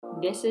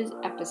This is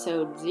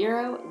episode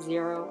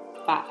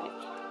 005.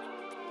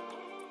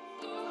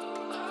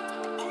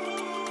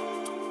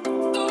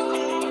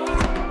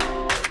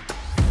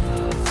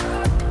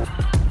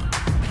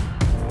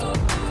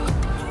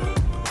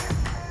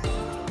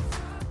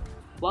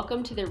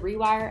 Welcome to the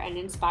Rewire and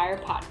Inspire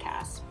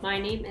podcast. My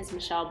name is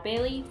Michelle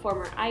Bailey,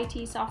 former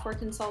IT software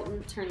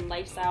consultant turned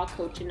lifestyle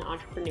coach and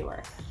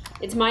entrepreneur.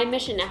 It's my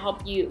mission to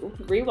help you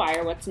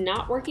rewire what's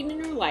not working in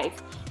your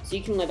life so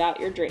you can live out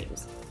your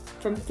dreams.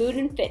 From food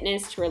and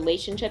fitness to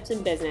relationships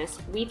and business,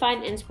 we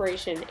find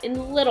inspiration in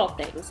the little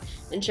things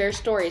and share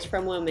stories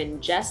from women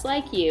just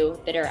like you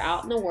that are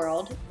out in the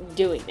world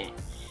doing it.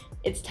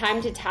 It's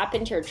time to tap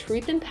into your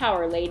truth and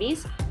power,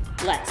 ladies.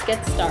 Let's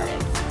get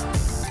started.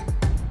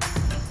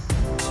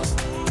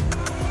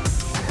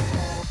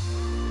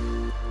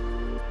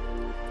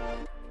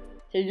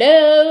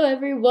 Hello,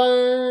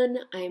 everyone.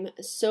 I'm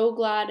so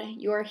glad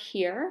you're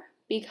here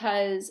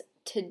because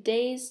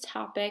today's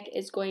topic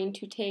is going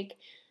to take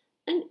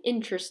an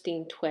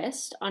interesting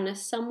twist on a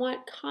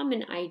somewhat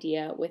common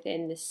idea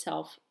within the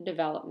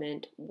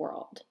self-development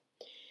world,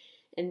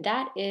 and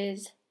that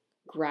is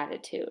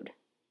gratitude.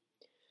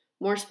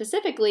 More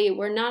specifically,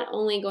 we're not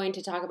only going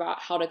to talk about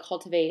how to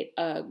cultivate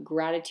a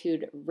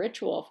gratitude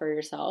ritual for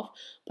yourself,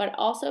 but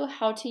also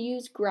how to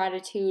use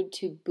gratitude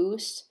to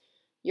boost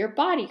your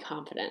body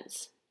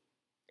confidence.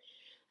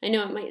 I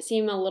know it might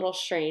seem a little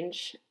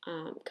strange,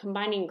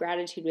 combining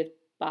gratitude with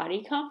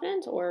body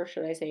confidence, or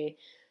should I say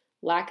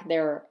lack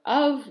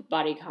thereof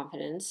body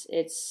confidence.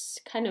 It's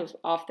kind of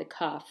off the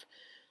cuff,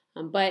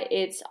 but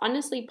it's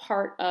honestly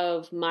part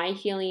of my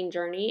healing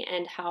journey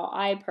and how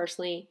I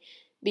personally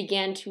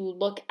began to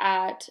look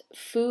at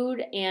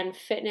food and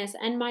fitness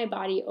and my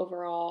body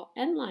overall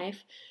and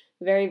life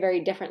very, very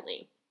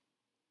differently.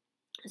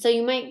 So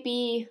you might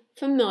be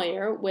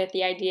familiar with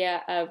the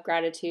idea of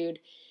gratitude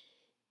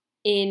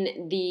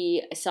in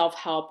the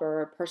self-help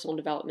or personal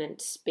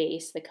development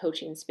space, the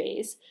coaching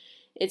space.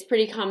 It's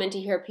pretty common to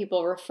hear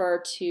people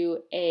refer to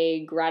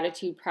a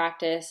gratitude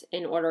practice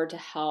in order to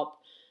help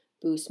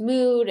boost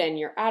mood and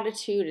your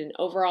attitude and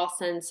overall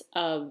sense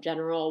of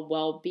general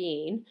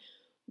well-being.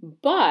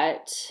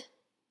 But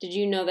did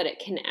you know that it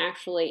can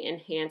actually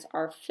enhance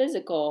our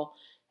physical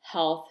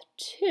health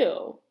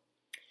too?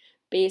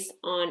 Based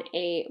on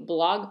a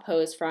blog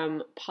post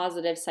from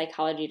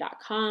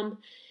positivepsychology.com,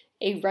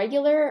 a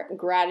regular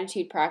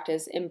gratitude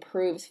practice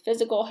improves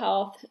physical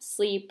health,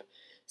 sleep,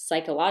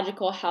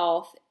 psychological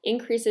health,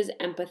 increases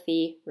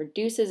empathy,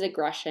 reduces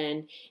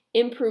aggression,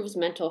 improves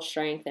mental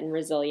strength and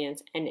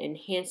resilience, and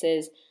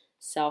enhances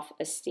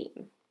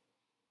self-esteem.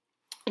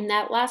 And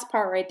that last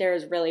part right there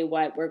is really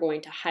what we're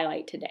going to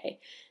highlight today: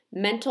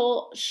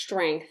 mental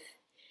strength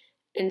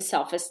and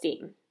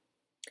self-esteem.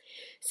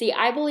 See,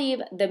 I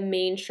believe the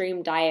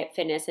mainstream diet,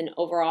 fitness, and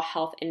overall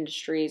health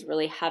industries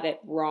really have it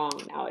wrong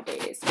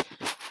nowadays.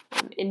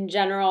 In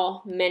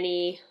general,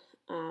 many,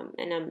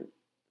 and I'm,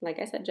 like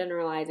I said,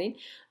 generalizing,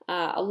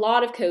 a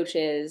lot of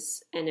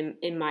coaches, and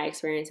in my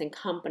experience, in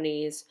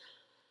companies,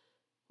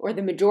 or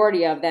the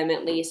majority of them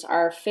at least,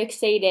 are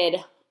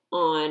fixated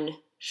on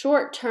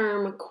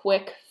short-term,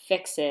 quick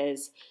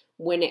fixes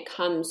when it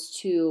comes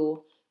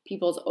to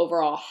people's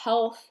overall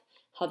health,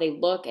 how they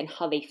look, and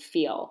how they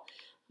feel.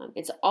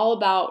 It's all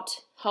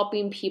about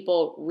helping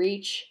people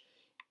reach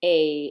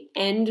an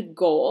end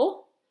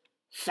goal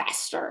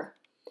faster.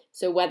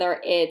 So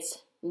whether it's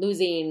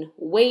losing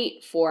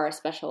weight for a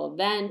special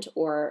event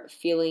or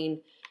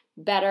feeling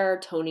better,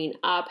 toning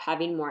up,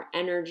 having more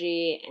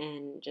energy,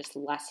 and just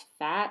less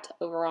fat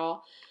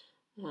overall,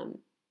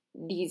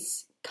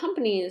 these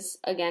companies,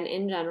 again,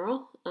 in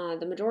general,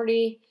 the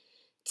majority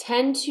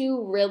tend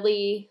to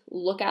really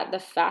look at the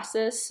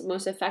fastest,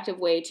 most effective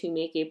way to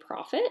make a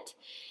profit.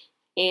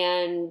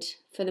 And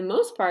for the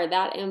most part,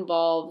 that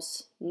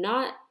involves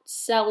not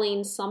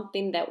selling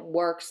something that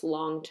works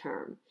long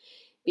term.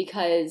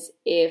 Because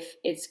if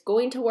it's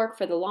going to work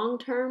for the long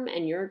term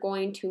and you're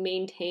going to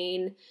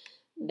maintain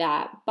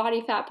that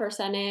body fat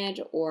percentage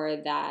or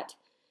that,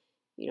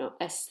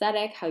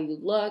 aesthetic, how you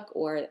look,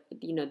 or,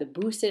 the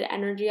boosted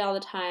energy all the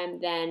time,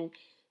 then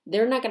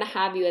they're not going to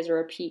have you as a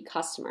repeat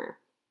customer.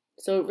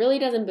 So it really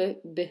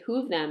doesn't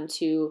behoove them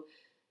to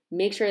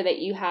make sure that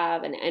you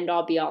have an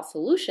end-all be-all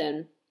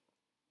solution.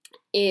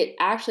 It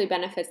actually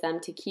benefits them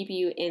to keep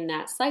you in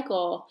that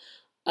cycle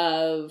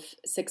of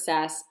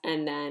success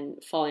and then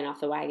falling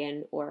off the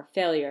wagon or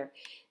failure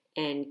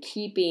and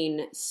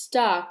keeping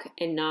stuck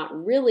and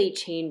not really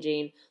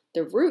changing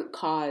the root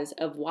cause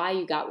of why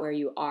you got where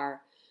you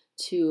are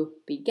to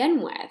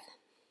begin with.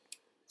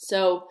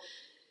 So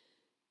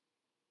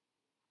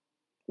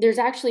there's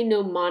actually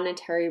no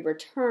monetary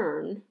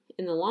return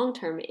in the long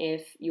term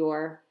if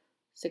you're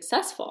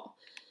successful.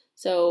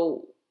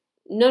 So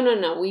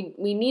No.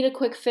 We need a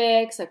quick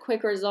fix, a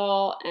quick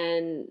result,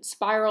 and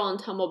spiral and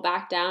tumble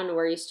back down to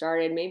where you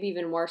started, maybe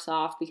even worse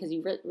off because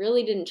you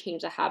really didn't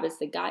change the habits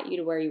that got you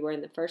to where you were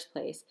in the first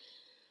place.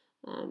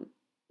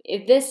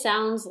 If this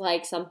sounds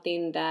like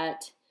something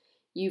that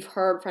you've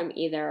heard from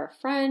either a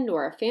friend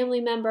or a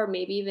family member,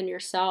 maybe even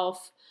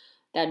yourself,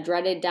 that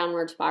dreaded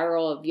downward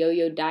spiral of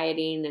yo-yo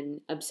dieting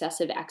and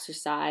obsessive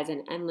exercise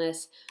and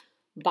endless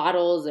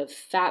bottles of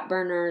fat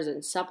burners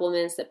and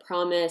supplements that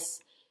promise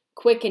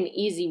quick and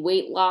easy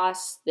weight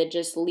loss that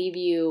just leave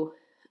you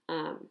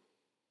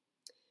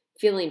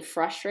feeling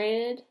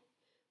frustrated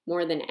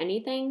more than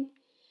anything.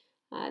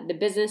 The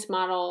business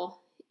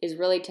model is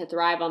really to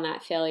thrive on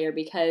that failure,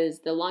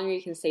 because the longer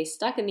you can stay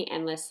stuck in the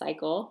endless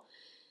cycle,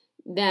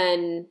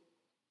 then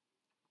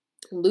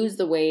lose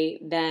the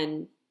weight,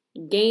 then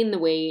gain the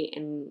weight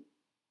and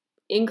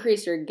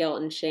increase your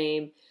guilt and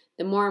shame,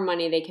 the more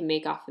money they can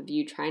make off of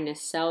you trying to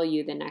sell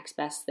you the next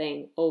best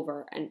thing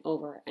over and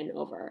over and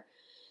over.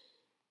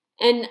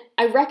 And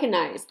I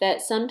recognize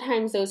that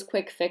sometimes those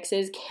quick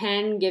fixes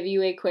can give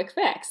you a quick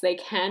fix. They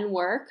can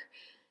work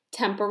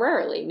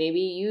temporarily.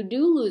 Maybe you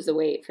do lose the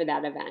weight for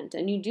that event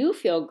and you do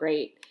feel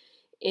great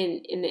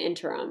in the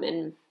interim.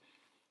 And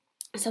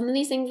some of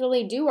these things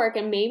really do work.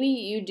 And maybe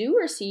you do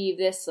receive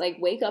this like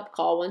wake up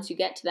call once you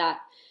get to that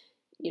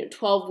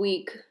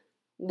 12-week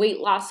weight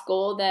loss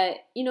goal that,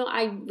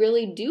 I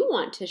really do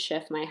want to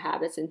shift my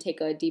habits and take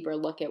a deeper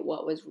look at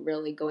what was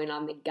really going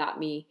on that got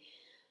me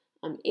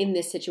in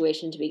this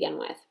situation to begin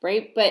with,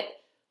 right? But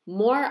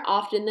more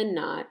often than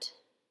not,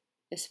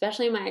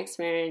 especially in my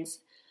experience,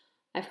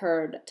 I've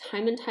heard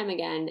time and time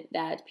again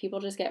that people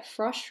just get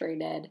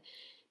frustrated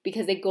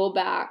because they go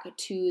back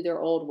to their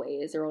old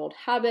ways, their old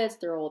habits,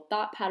 their old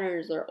thought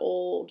patterns, their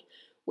old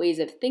ways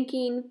of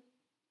thinking.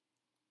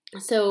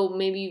 So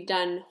maybe you've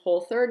done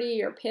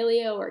Whole30 or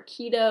Paleo or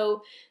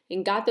Keto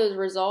and got those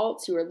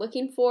results you were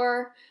looking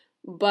for,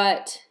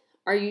 but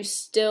are you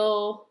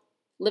still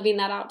living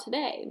that out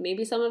today?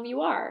 Maybe some of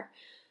you are.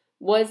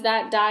 Was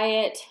that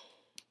diet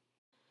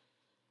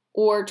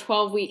or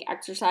 12-week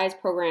exercise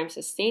program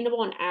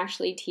sustainable and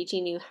actually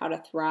teaching you how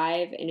to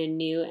thrive in a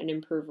new and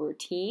improved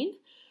routine?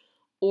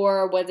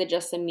 Or was it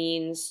just a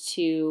means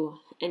to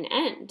an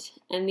end?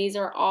 And these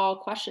are all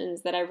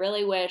questions that I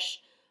really wish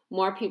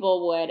more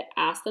people would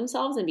ask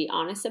themselves and be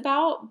honest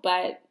about.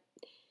 But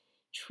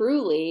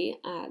truly,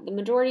 the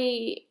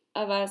majority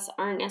of us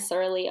aren't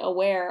necessarily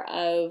aware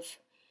of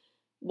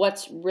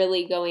what's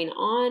really going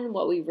on,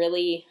 what we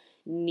really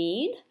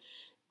need,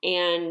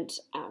 and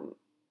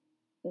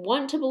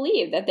want to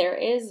believe that there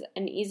is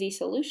an easy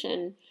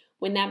solution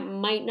when that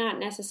might not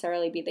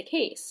necessarily be the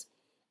case.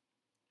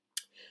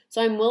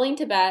 So I'm willing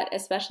to bet,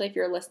 especially if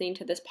you're listening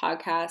to this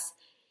podcast,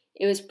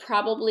 it was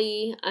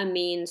probably a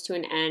means to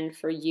an end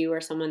for you or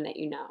someone that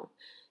you know.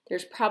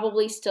 There's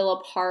probably still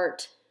a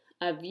part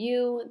of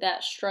you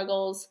that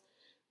struggles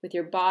with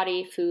your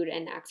body, food,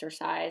 and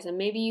exercise. And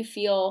maybe you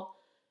feel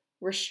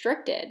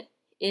restricted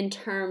in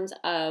terms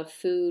of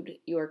food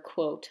you're,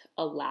 quote,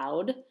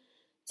 allowed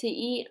to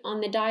eat on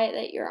the diet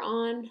that you're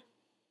on.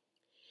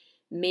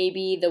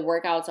 Maybe the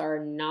workouts are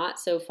not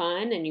so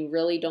fun and you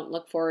really don't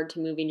look forward to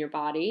moving your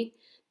body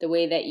the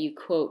way that you,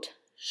 quote,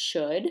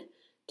 should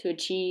to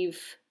achieve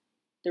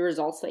the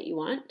results that you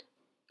want.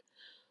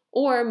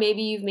 Or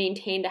maybe you've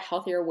maintained a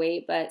healthier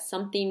weight, but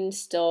something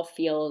still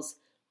feels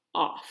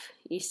off.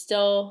 You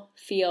still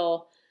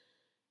feel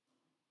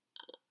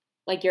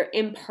like you're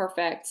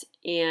imperfect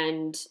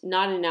and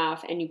not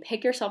enough, and you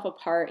pick yourself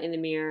apart in the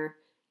mirror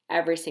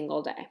every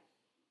single day.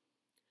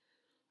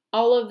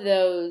 All of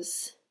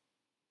those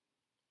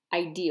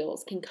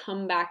ideals can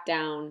come back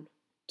down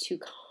to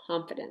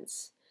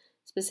confidence,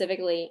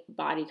 specifically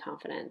body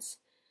confidence.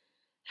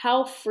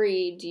 How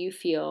free do you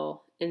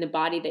feel in the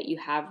body that you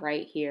have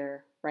right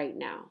here, right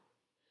now?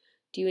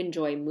 Do you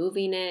enjoy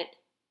moving it?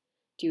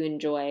 Do you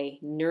enjoy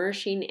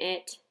nourishing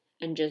it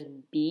and just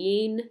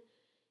being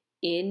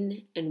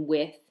in and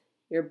with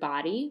your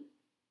body?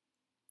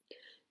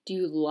 Do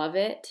you love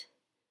it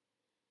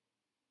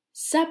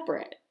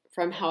separate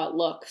from how it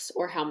looks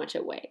or how much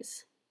it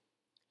weighs?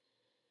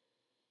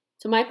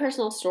 So my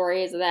personal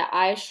story is that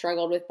I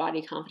struggled with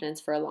body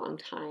confidence for a long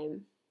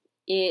time.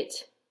 It,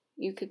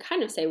 you could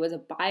kind of say, was a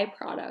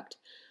byproduct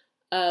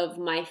of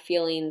my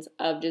feelings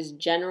of just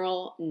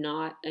general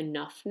not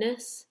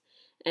enoughness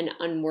and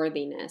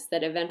unworthiness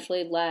that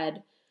eventually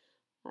led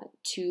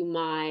to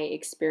my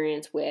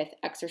experience with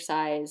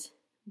exercise,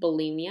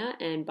 bulimia,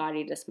 and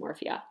body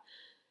dysmorphia.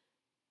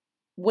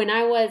 When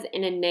I was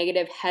in a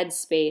negative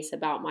headspace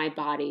about my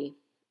body,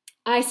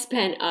 I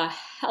spent a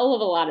hell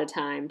of a lot of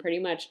time, pretty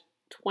much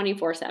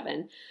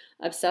 24/7,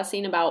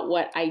 obsessing about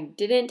what I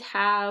didn't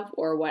have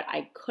or what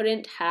I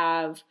couldn't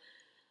have.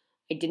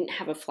 I didn't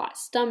have a flat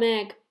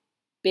stomach,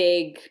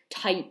 big,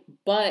 tight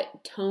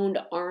butt, toned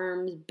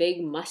arms,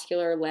 big,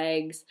 muscular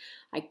legs.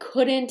 I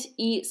couldn't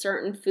eat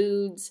certain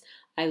foods.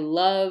 I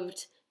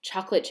loved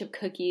chocolate chip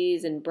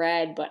cookies and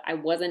bread, but I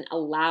wasn't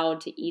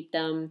allowed to eat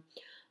them.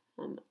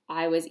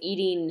 I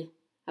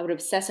would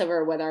obsess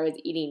over whether I was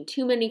eating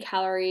too many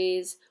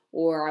calories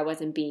or I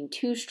wasn't being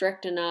too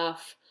strict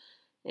enough.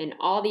 And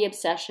all the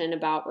obsession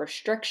about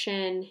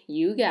restriction,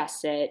 you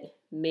guessed it,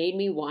 made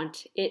me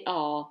want it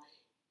all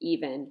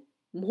even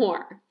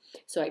more.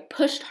 So I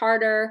pushed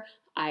harder,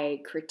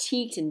 I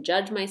critiqued and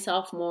judged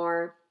myself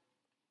more,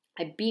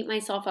 I beat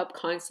myself up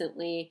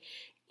constantly,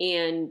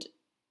 and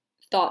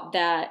thought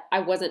that I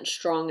wasn't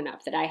strong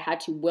enough, that I had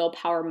to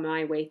willpower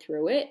my way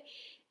through it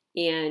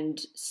and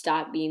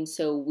stop being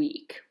so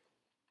weak.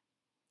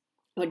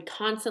 I would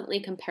constantly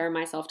compare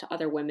myself to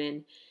other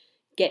women,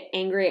 get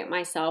angry at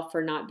myself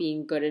for not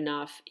being good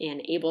enough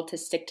and able to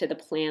stick to the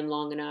plan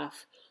long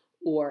enough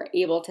or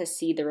able to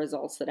see the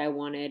results that I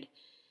wanted.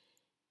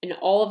 And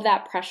all of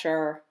that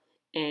pressure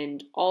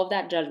and all of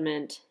that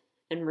judgment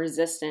and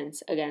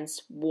resistance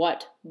against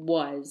what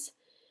was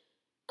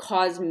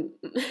caused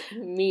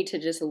me to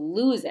just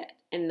lose it.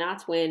 And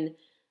that's when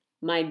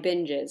my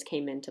binges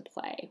came into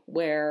play,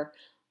 where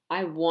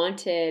I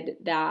wanted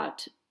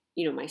that,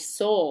 my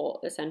soul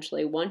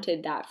essentially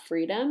wanted that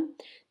freedom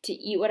to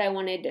eat what I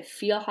wanted, to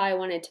feel how I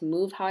wanted, to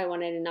move how I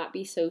wanted, and not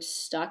be so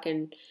stuck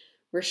and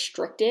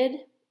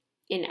restricted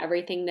in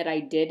everything that I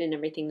did and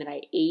everything that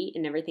I ate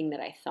and everything that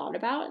I thought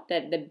about.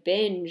 That the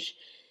binge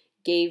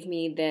gave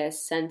me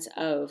this sense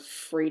of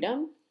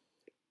freedom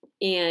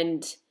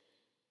and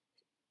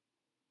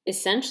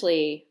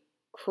essentially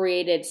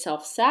created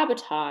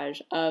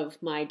self-sabotage of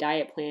my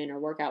diet plan or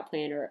workout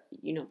plan, or,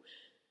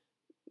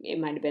 it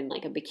might have been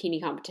like a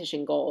bikini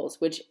competition goals,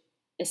 which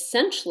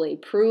essentially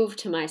proved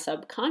to my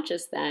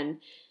subconscious then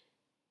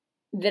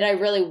that I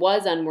really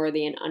was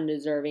unworthy and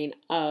undeserving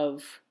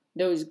of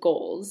those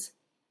goals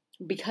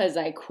because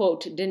I,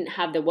 quote, didn't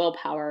have the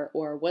willpower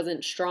or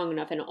wasn't strong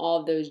enough, and all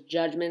of those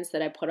judgments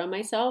that I put on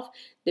myself.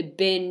 The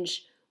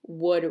binge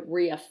would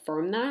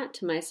reaffirm that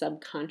to my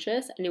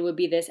subconscious, and it would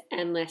be this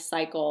endless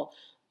cycle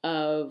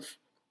of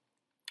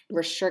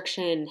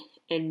restriction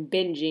and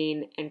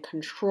binging and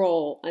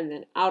control and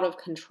then out of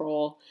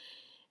control.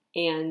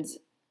 And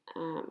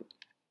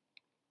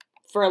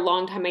for a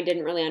long time, I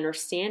didn't really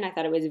understand. I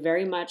thought it was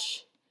very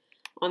much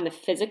on the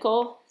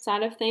physical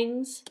side of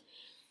things,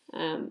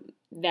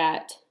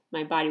 that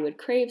my body would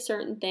crave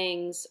certain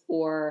things,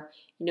 or,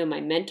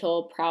 my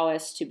mental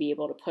prowess to be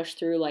able to push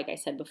through, like I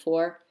said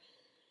before.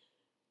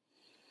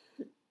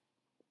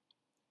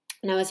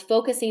 And I was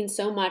focusing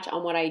so much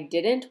on what I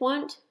didn't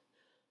want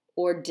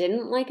or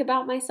didn't like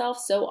about myself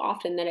so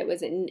often that it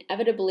was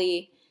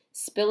inevitably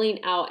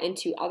spilling out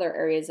into other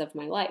areas of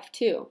my life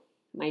too.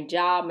 My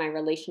job, my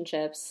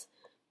relationships.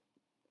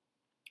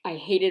 I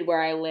hated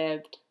where I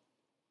lived.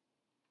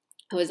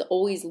 I was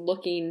always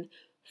looking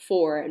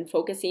for and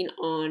focusing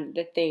on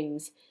the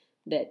things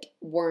that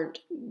weren't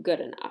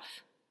good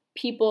enough.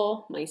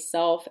 People,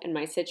 myself, and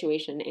my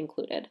situation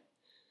included.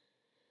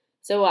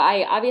 So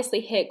I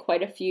obviously hit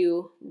quite a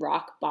few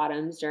rock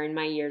bottoms during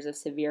my years of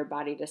severe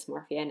body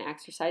dysmorphia and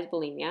exercise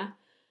bulimia,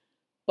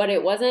 but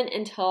it wasn't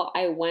until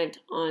I went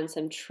on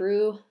some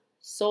true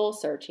soul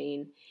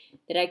searching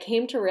that I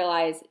came to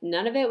realize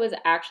none of it was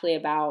actually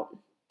about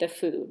the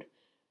food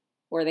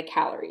or the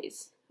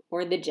calories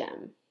or the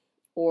gym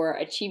or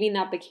achieving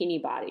that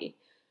bikini body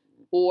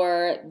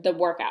or the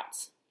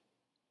workouts.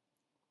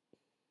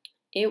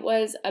 It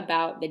was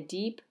about the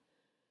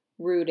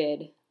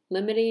deep-rooted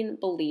limiting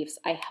beliefs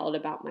I held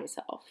about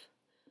myself.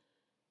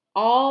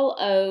 All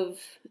of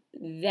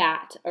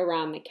that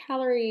around the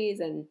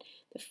calories and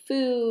the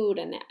food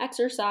and the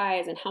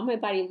exercise and how my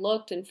body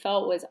looked and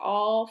felt was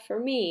all, for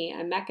me,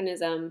 a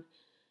mechanism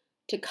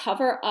to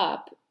cover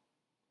up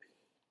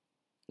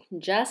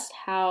just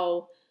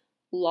how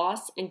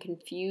lost and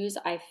confused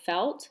I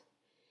felt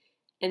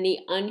and the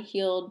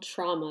unhealed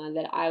trauma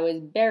that I was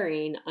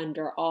burying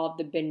under all of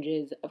the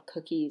binges of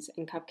cookies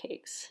and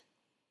cupcakes.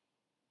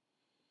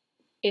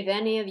 If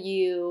any of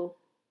you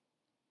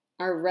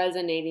are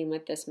resonating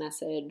with this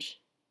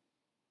message,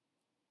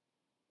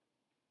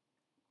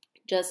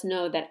 just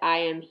know that I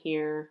am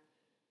here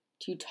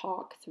to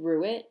talk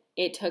through it.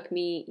 It took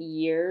me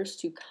years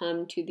to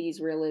come to these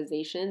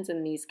realizations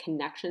and these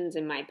connections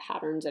in my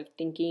patterns of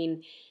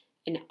thinking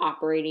and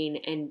operating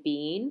and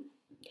being.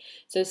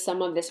 So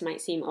some of this might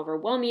seem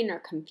overwhelming or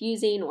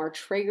confusing or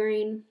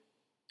triggering,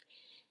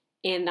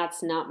 and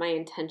that's not my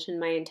intention.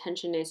 My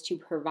intention is to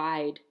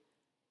provide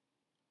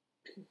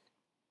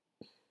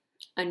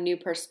a new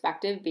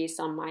perspective based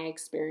on my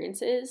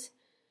experiences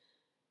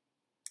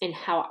and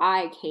how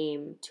I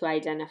came to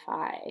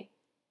identify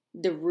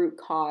the root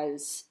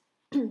cause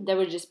that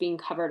was just being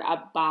covered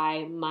up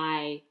by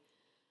my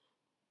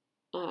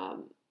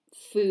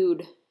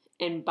food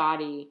and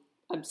body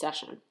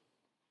obsession.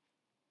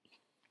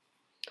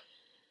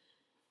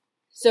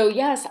 So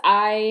yes,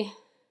 I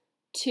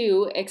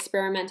too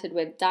experimented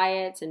with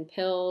diets and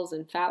pills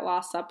and fat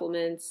loss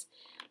supplements.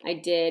 I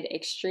did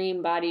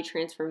extreme body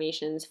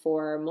transformations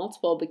for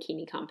multiple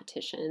bikini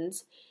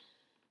competitions,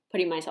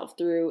 putting myself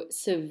through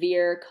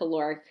severe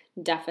caloric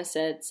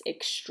deficits,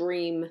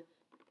 extreme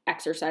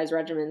exercise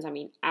regimens,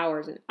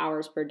 hours and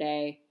hours per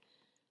day.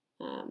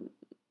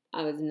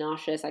 I was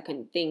nauseous. I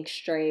couldn't think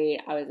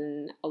straight. I was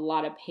in a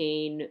lot of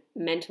pain,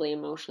 mentally,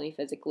 emotionally,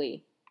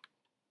 physically.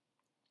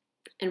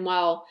 And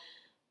while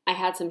I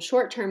had some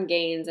short-term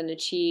gains and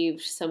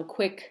achieved some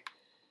quick,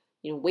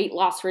 weight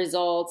loss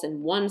results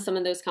and won some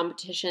of those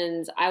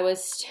competitions, I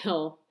was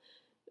still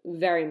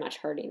very much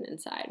hurting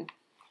inside.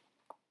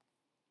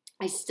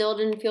 I still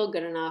didn't feel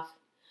good enough.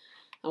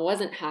 I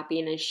wasn't happy,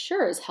 and I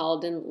sure as hell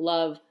didn't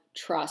love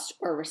trust,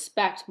 or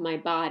respect my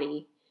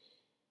body,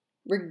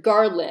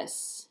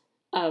 regardless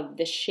of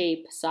the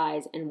shape,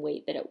 size, and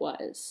weight that it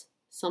was.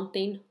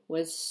 Something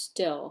was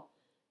still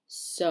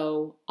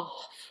so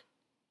off.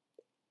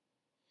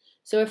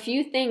 So a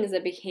few things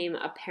that became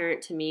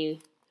apparent to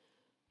me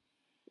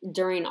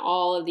during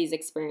all of these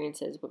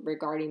experiences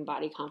regarding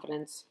body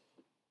confidence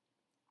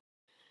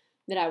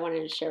that I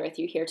wanted to share with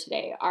you here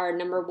today are,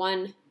 number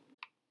one,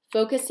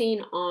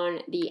 focusing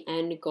on the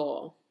end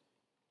goal.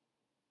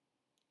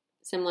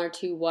 Similar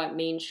to what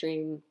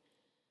mainstream,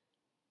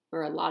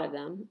 or a lot of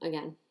them,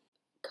 again,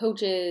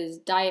 coaches,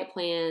 diet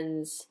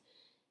plans,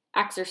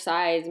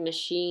 exercise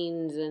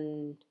machines,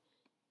 and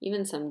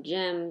even some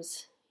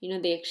gyms,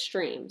 the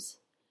extremes.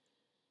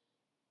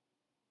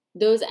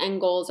 Those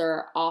end goals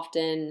are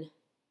often,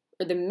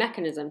 or the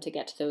mechanism to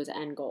get to those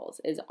end goals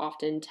is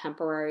often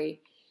temporary,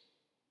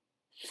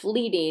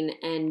 fleeting,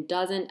 and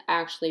doesn't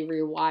actually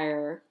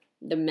rewire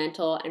the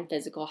mental and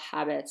physical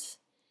habits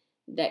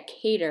that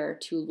cater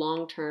to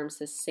long-term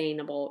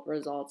sustainable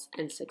results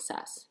and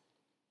success.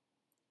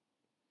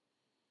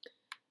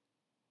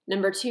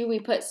 Number two, we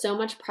put so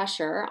much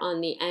pressure on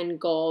the end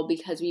goal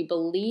because we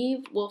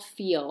believe we'll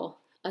feel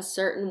a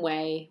certain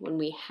way when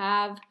we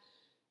have,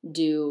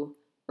 do,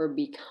 or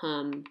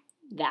become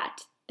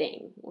that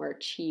thing or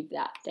achieve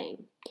that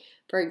thing.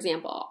 For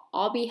example,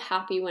 I'll be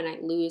happy when I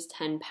lose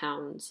 10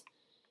 pounds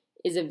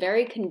is a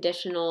very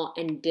conditional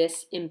and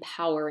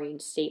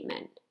disempowering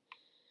statement.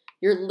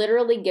 You're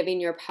literally giving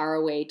your power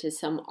away to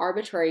some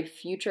arbitrary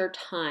future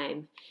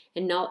time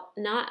and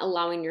not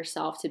allowing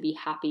yourself to be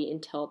happy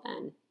until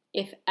then,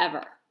 if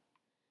ever.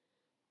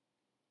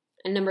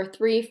 And number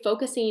three,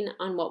 focusing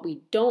on what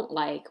we don't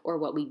like or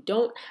what we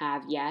don't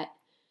have yet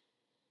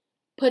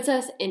puts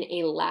us in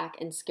a lack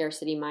and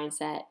scarcity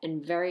mindset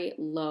and very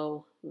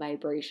low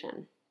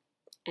vibration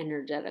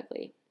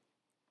energetically.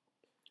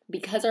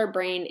 Because our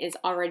brain is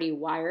already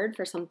wired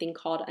for something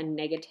called a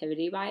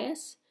negativity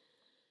bias,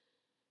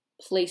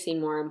 placing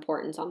more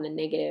importance on the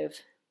negative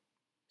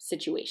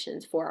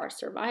situations for our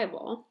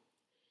survival,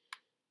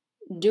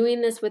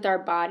 doing this with our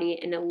body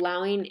and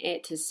allowing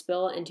it to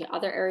spill into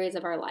other areas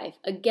of our life,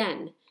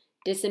 again,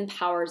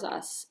 disempowers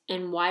us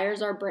and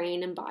wires our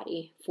brain and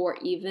body for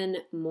even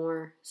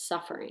more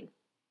suffering.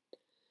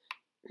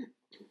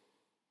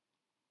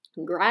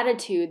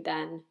 Gratitude,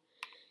 then,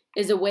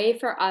 is a way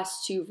for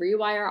us to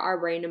rewire our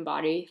brain and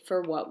body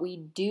for what we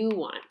do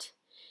want,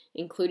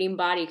 including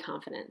body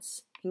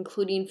confidence,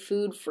 including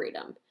food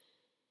freedom,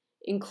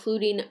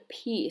 including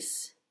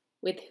peace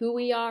with who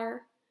we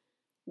are,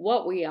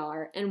 what we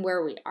are, and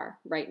where we are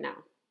right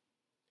now.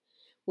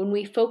 When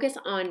we focus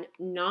on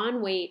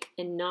non-weight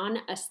and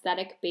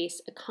non-aesthetic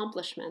based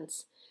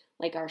accomplishments,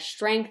 like our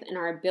strength and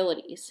our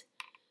abilities,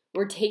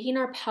 we're taking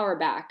our power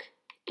back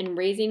and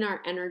raising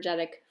our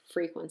energetic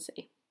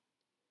frequency.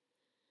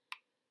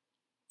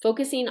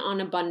 Focusing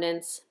on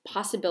abundance,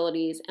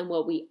 possibilities, and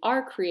what we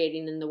are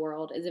creating in the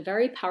world is a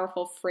very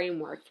powerful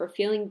framework for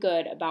feeling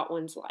good about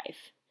one's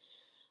life.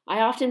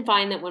 I often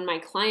find that when my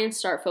clients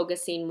start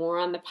focusing more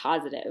on the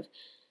positive,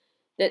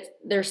 that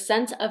their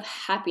sense of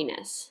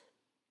happiness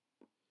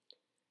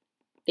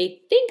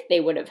they think they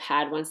would have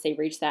had once they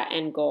reach that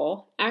end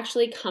goal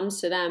actually comes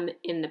to them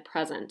in the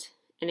present,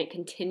 and it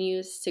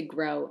continues to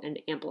grow and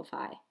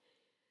amplify.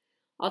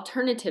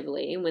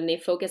 Alternatively, when they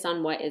focus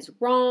on what is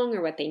wrong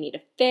or what they need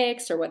to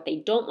fix or what they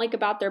don't like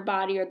about their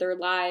body or their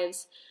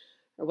lives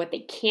or what they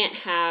can't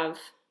have,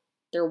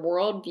 their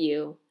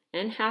worldview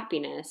and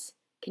happiness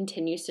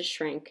continues to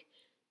shrink,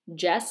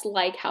 just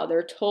like how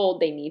they're told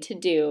they need to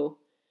do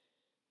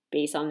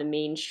based on the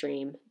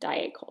mainstream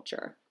diet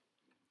culture.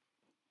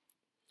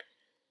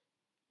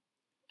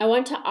 I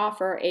want to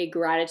offer a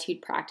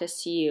gratitude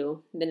practice to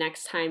you the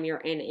next time you're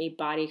in a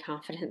body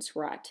confidence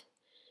rut.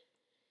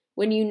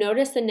 When you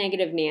notice the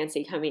negative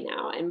Nancy coming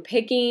out and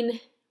picking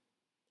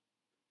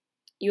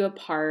you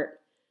apart,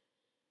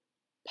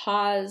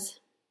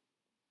 pause,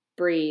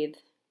 breathe,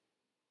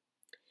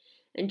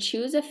 and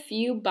choose a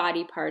few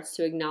body parts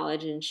to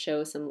acknowledge and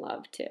show some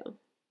love to.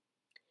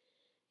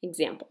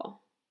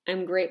 Example,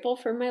 I'm grateful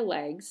for my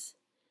legs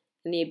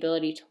and the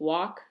ability to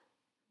walk,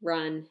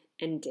 run,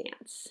 and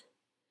dance.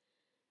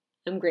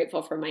 I'm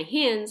grateful for my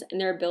hands and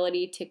their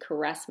ability to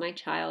caress my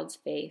child's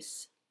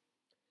face.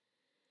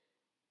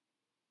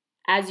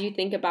 As you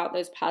think about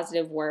those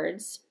positive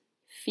words,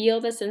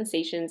 feel the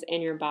sensations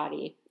in your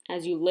body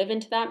as you live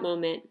into that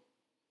moment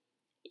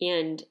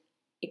and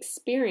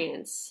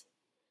experience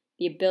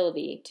the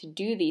ability to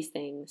do these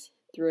things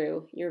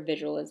through your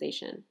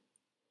visualization.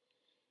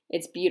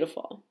 It's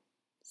beautiful.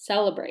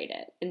 Celebrate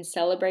it and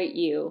celebrate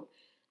you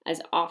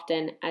as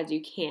often as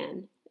you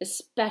can,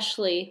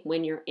 especially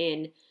when you're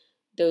in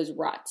those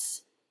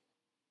ruts.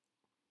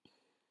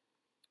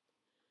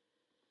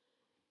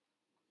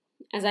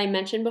 As I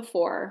mentioned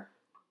before,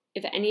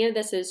 if any of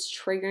this is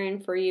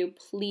triggering for you,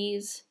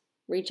 please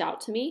reach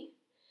out to me.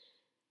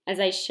 As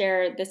I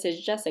share, this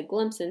is just a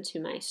glimpse into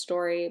my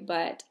story,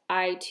 but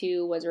I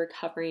too was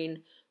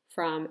recovering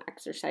from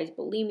exercise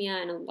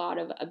bulimia and a lot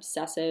of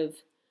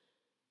obsessive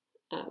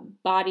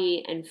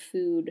body and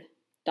food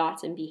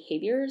thoughts and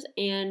behaviors,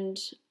 and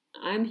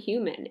I'm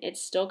human. It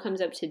still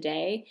comes up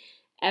today.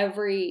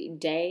 Every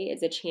day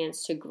is a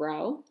chance to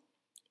grow,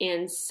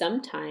 and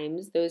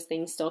sometimes those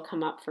things still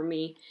come up for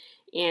me,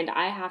 and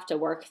I have to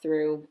work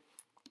through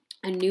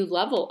a new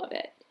level of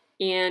it.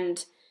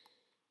 And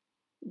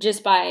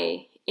just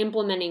by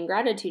implementing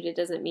gratitude, it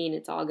doesn't mean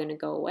it's all going to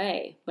go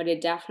away, but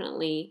it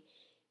definitely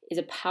is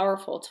a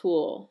powerful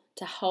tool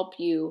to help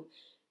you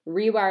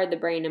rewire the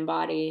brain and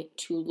body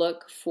to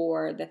look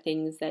for the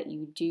things that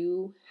you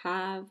do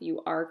have,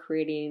 you are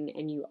creating,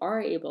 and you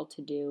are able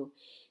to do,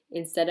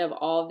 instead of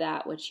all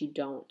that which you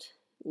don't.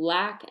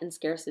 Lack and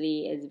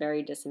scarcity is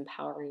very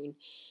disempowering,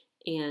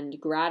 and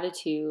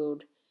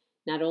gratitude,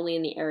 not only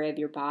in the area of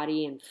your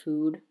body and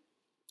food,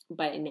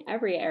 but in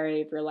every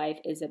area of your life,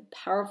 is a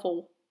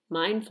powerful,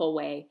 mindful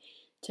way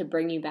to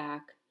bring you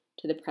back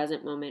to the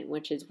present moment,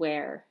 which is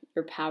where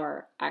your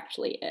power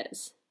actually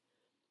is.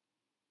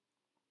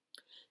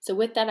 So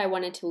with that, I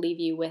wanted to leave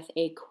you with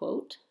a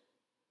quote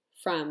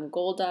from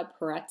Golda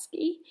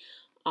Peretzky,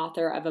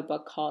 author of a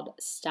book called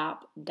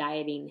Stop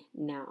Dieting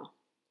Now.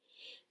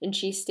 And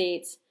she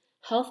states,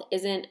 "Health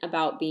isn't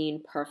about being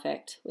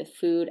perfect with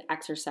food,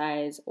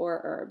 exercise,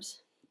 or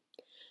herbs.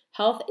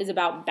 Health is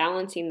about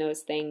balancing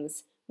those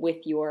things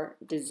with your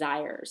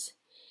desires.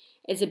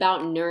 It's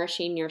about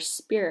nourishing your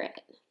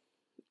spirit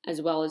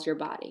as well as your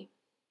body."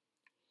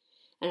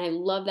 And I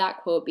love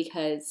that quote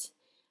because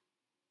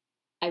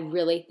I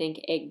really think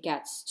it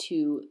gets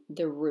to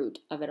the root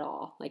of it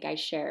all. Like I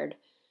shared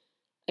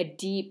a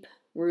deep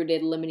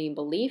rooted limiting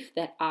belief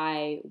that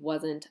I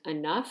wasn't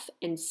enough,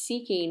 and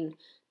seeking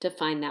to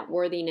find that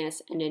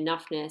worthiness and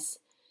enoughness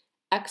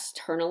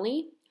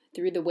externally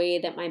through the way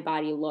that my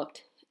body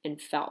looked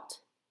and felt.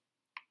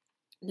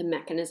 The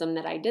mechanism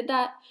that I did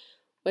that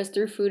was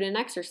through food and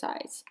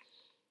exercise.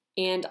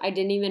 And I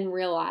didn't even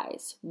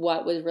realize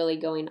what was really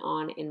going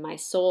on in my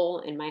soul,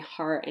 in my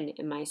heart, and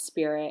in my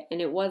spirit.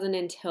 And it wasn't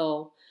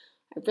until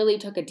I really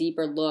took a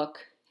deeper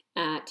look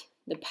at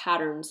the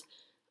patterns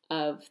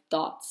of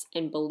thoughts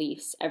and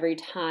beliefs every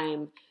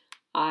time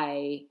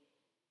I,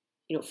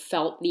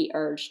 felt the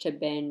urge to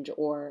binge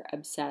or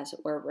obsess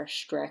or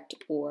restrict,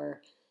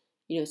 or,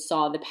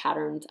 saw the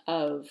patterns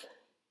of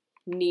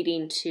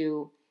needing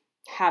to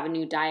have a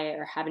new diet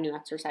or have a new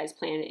exercise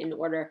plan in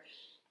order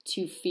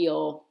to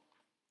feel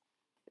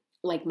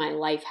like my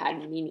life had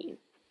meaning.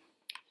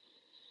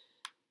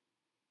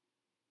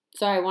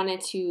 So I wanted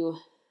to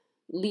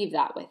leave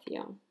that with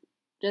you,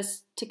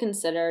 just to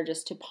consider,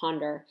 just to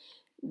ponder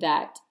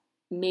that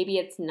maybe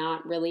it's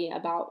not really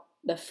about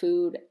the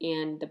food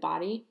and the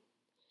body,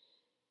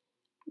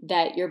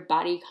 that your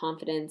body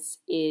confidence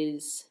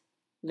is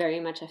very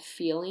much a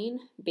feeling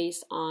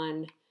based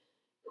on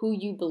who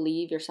you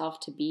believe yourself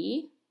to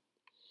be.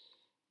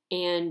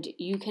 And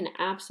you can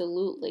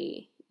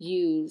absolutely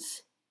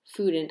use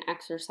food and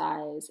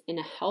exercise in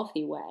a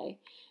healthy way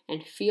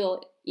and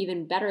feel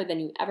even better than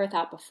you ever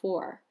thought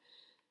before.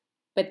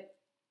 But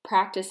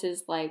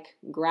practices like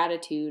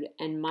gratitude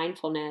and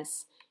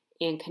mindfulness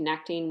and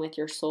connecting with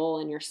your soul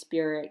and your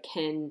spirit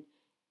can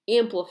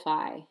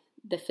amplify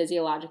the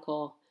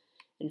physiological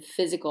and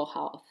physical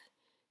health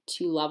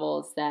to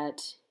levels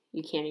that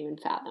you can't even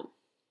fathom.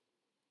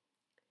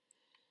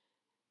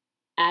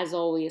 As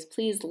always,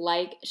 please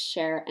like,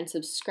 share, and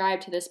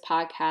subscribe to this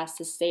podcast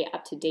to stay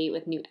up to date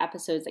with new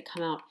episodes that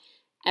come out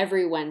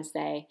every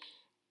Wednesday.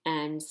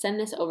 And send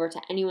this over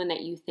to anyone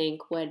that you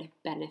think would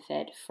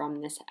benefit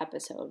from this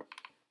episode.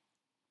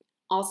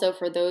 Also,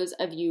 for those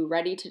of you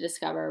ready to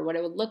discover what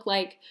it would look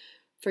like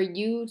for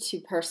you to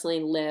personally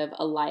live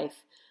a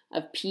life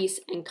of peace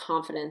and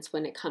confidence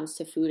when it comes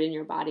to food in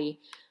your body,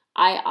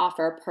 I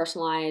offer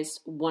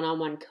personalized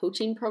one-on-one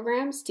coaching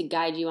programs to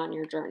guide you on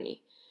your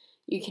journey.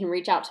 You can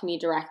reach out to me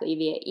directly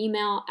via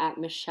email at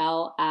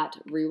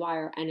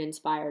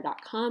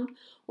michelle@rewireandinspire.com,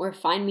 or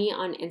find me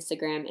on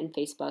Instagram and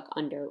Facebook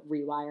under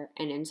Rewire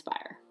and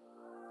Inspire.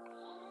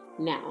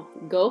 Now,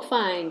 go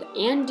find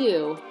and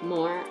do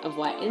more of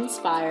what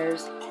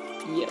inspires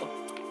you.